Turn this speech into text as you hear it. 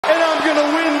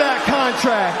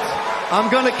I'm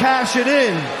gonna cash it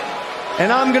in,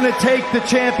 and I'm gonna take the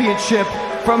championship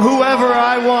from whoever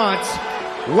I want,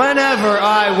 whenever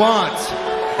I want.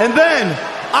 And then,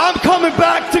 I'm coming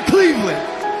back to Cleveland.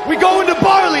 We go into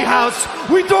Barley House,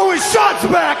 we throwing shots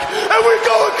back, and we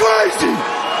going crazy!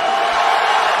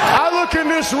 I look in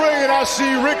this ring and I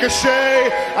see Ricochet,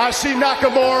 I see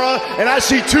Nakamura, and I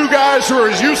see two guys who are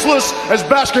as useless as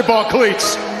basketball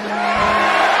cleats.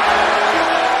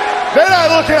 Then I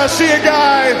look and I see a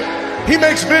guy, he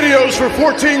makes videos for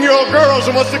 14-year-old girls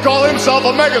and wants to call himself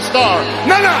a megastar.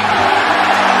 No, no!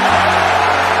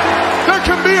 There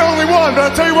can be only one, but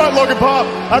I'll tell you what, Logan Paul,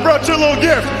 I brought you a little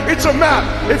gift. It's a map.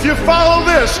 If you follow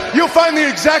this, you'll find the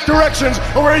exact directions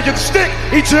of where you can stick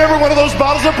each and every one of those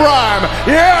bottles of Prime.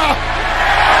 Yeah!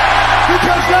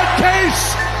 Because that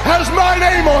case has my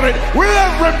name on it, with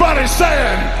everybody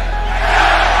saying,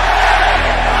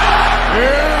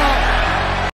 yeah!